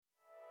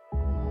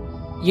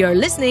You're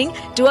listening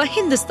to a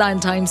Hindustan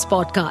Times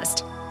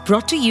podcast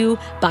brought to you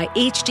by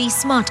HT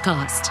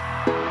Smartcast.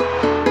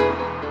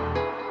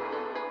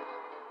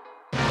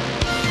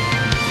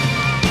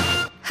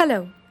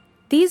 Hello,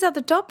 these are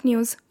the top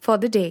news for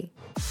the day.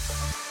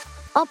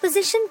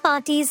 Opposition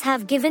parties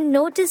have given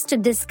notice to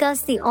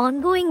discuss the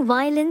ongoing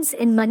violence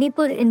in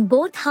Manipur in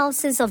both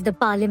houses of the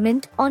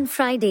parliament on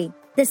Friday,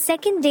 the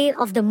second day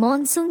of the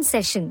monsoon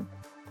session.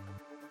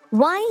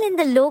 While in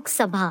the Lok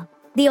Sabha,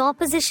 the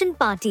opposition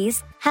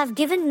parties have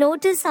given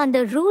notice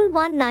under Rule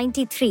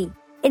 193.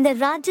 In the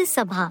Rajya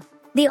Sabha,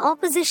 the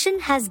opposition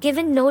has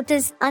given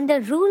notice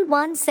under Rule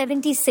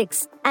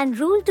 176 and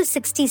Rule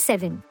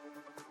 267.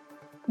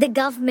 The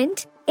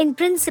government, in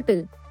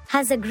principle,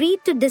 has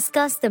agreed to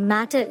discuss the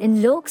matter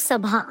in Lok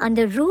Sabha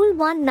under Rule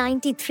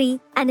 193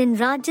 and in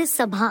Rajya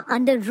Sabha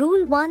under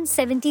Rule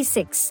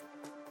 176.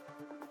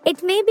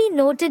 It may be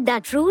noted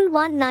that Rule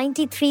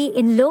 193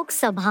 in Lok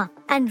Sabha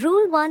and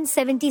Rule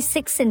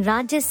 176 in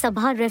Rajya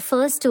Sabha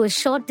refers to a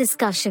short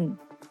discussion.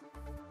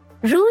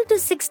 Rule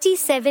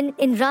 267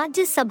 in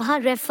Rajya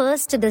Sabha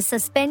refers to the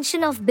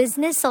suspension of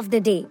business of the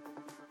day.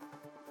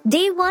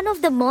 Day 1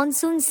 of the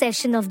monsoon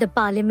session of the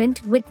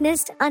parliament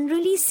witnessed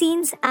unruly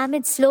scenes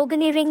amid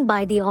sloganeering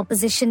by the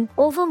opposition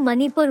over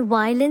Manipur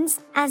violence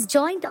as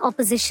joint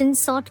opposition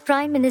sought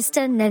Prime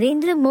Minister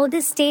Narendra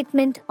Modi's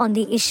statement on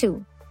the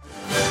issue.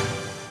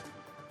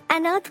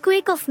 An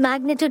earthquake of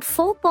magnitude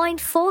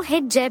 4.4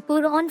 hit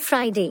Jaipur on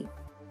Friday.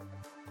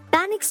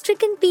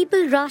 Panic-stricken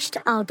people rushed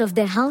out of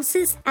their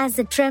houses as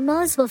the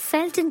tremors were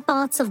felt in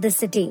parts of the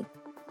city.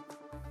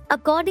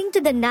 According to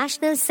the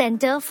National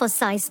Center for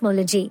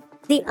Seismology,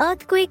 the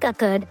earthquake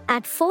occurred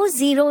at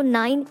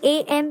 4:09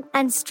 a.m.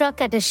 and struck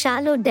at a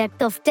shallow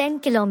depth of 10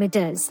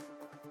 kilometers.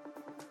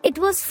 It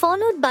was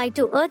followed by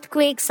two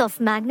earthquakes of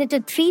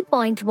magnitude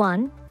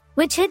 3.1,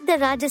 which hit the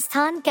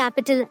Rajasthan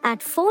capital at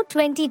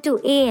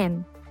 4:22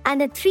 a.m.,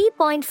 and a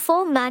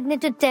 3.4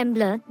 magnitude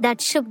trembler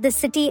that shook the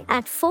city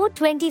at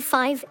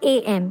 4:25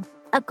 a.m.,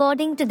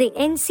 according to the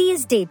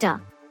NCS data.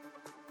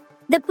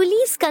 The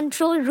police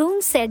control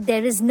room said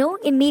there is no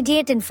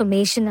immediate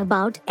information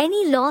about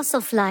any loss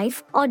of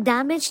life or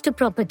damage to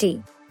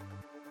property.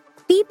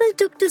 People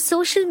took to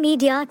social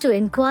media to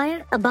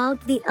inquire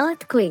about the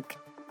earthquake.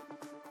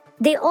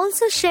 They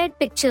also shared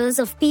pictures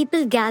of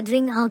people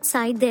gathering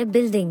outside their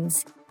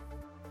buildings.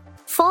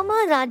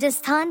 Former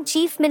Rajasthan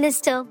Chief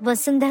Minister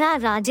Vasundhara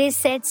Raje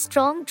said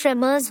strong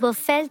tremors were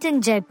felt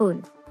in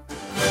Jaipur.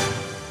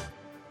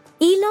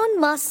 Elon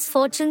Musk's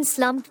fortune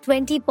slumped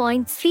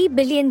 $20.3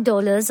 billion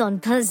on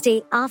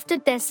Thursday after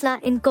Tesla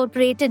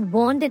Incorporated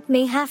warned it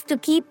may have to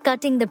keep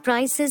cutting the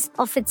prices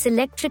of its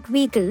electric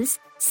vehicles,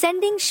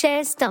 sending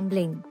shares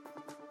tumbling.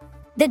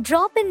 The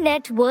drop in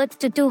net worth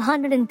to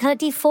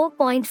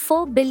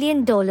 $234.4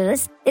 billion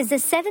is the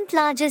seventh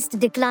largest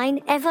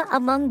decline ever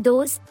among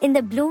those in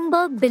the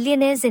Bloomberg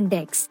Billionaires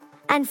Index,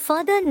 and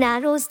further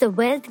narrows the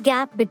wealth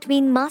gap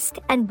between Musk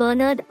and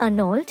Bernard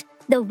Arnault,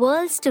 the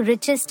world's two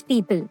richest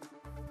people.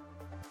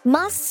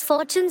 Musk's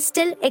fortune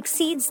still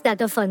exceeds that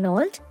of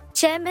Arnault,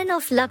 chairman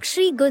of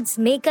luxury goods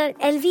maker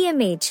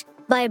LVMH,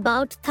 by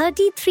about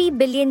 $33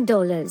 billion.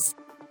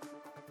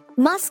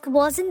 Musk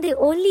wasn't the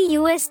only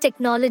US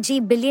technology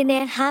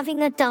billionaire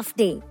having a tough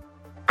day.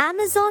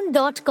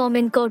 Amazon.com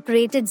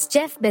Incorporated's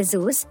Jeff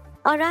Bezos,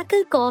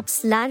 Oracle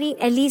Corp's Larry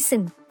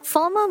Ellison,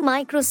 former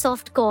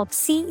Microsoft Corp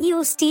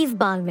CEO Steve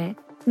Ballmer,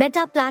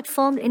 Meta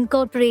Platform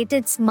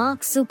Incorporated's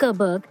Mark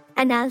Zuckerberg,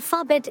 and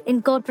Alphabet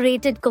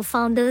Incorporated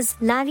co-founders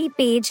Larry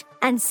Page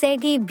and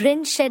Sergey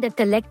Brin shed a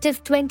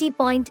collective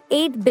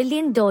 $20.8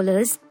 billion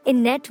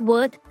in net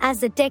worth as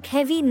the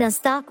tech-heavy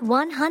Nasdaq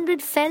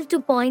 100 fell to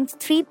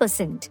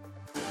 0.3%.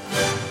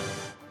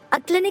 A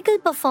clinical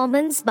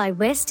performance by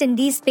West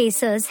Indies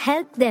pacers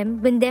helped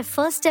them win their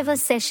first-ever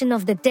session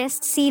of the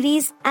Test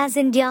series as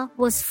India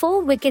was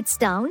 4 wickets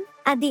down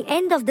at the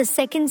end of the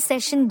second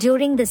session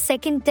during the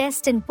second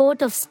Test in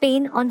Port of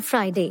Spain on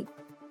Friday.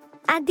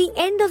 At the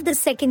end of the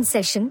second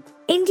session,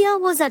 India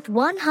was at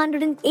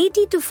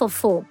 182 for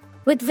 4,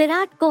 with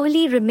Virat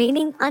Kohli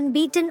remaining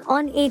unbeaten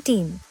on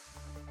 18.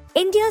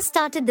 India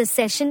started the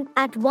session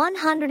at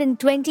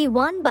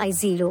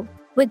 121-0,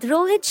 with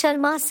Rohit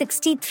Sharma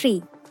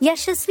 63,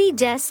 Yashasvi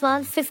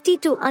Jaiswal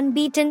 52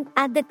 unbeaten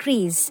at the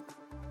crease.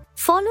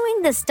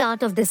 Following the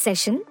start of the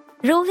session,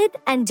 Rohit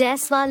and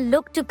Jaiswal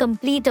looked to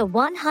complete a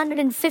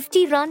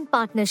 150-run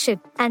partnership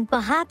and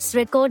perhaps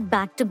record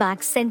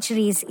back-to-back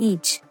centuries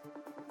each.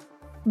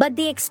 But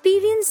the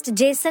experienced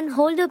Jason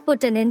Holder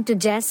put an end to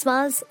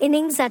Jaiswal's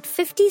innings at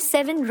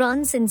 57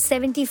 runs in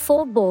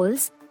 74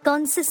 balls,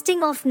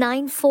 consisting of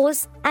 9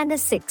 fours and a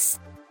 6.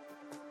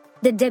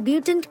 The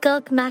debutant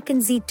Kirk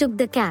McKenzie took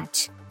the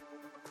catch.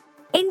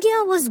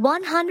 India was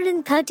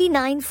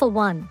 139 for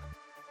 1.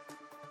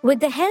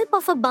 With the help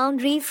of a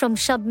boundary from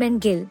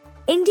Shubman Gill,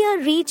 India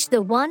reached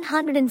the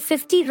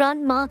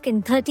 150-run mark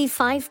in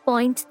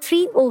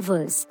 35.3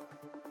 overs.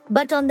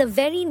 But on the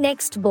very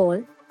next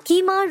ball,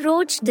 Kemar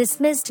Roach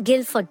dismissed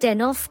Gill for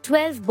 10 of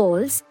 12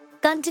 balls,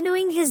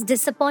 continuing his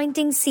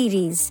disappointing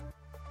series.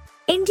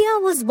 India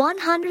was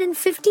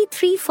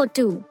 153 for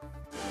 2.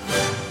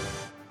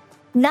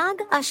 Nag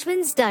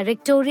Ashwin's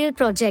directorial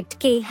Project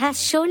K has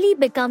surely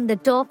become the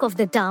talk of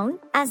the town,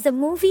 as the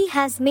movie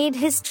has made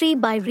history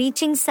by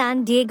reaching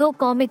San Diego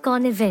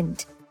Comic-Con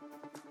event.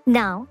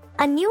 Now,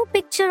 a new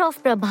picture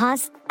of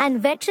Prabhas and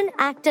veteran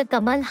actor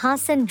Kamal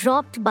Haasan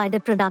dropped by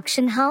the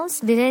production house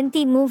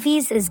Viranti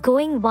Movies is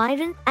going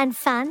viral, and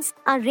fans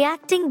are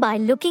reacting by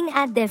looking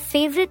at their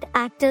favorite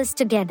actors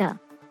together.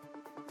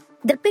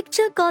 The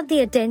picture caught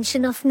the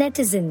attention of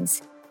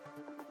netizens.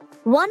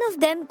 One of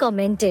them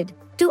commented,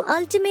 "To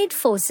ultimate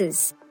forces."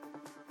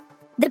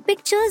 The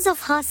pictures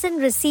of Haasan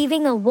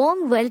receiving a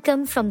warm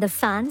welcome from the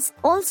fans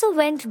also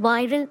went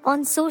viral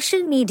on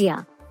social media.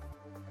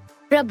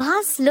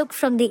 Prabhas' look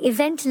from the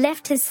event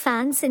left his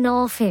fans in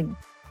awe of him.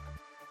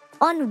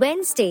 On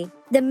Wednesday,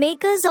 the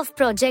makers of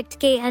Project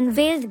K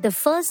unveiled the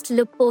first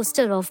look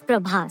poster of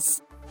Prabhas.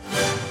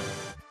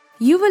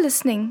 You were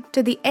listening to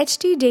the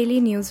HT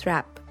Daily News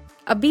Wrap,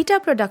 a beta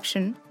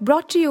production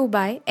brought to you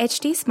by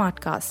HT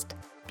Smartcast.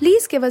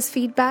 Please give us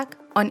feedback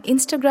on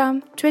Instagram,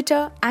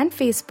 Twitter, and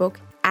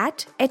Facebook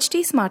at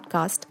HT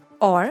Smartcast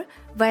or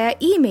via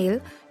email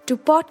to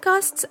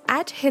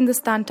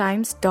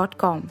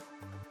podcasts@hindustantimes.com.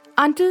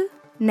 Until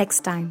next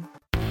time.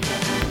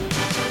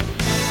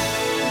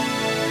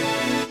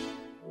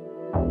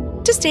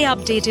 To stay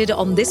updated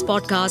on this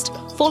podcast,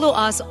 follow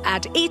us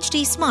at HT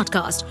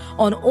Smartcast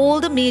on all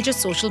the major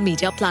social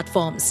media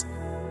platforms.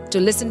 To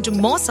listen to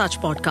more such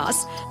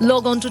podcasts,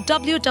 log on to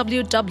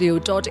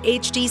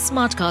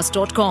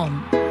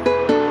www.htsmartcast.com.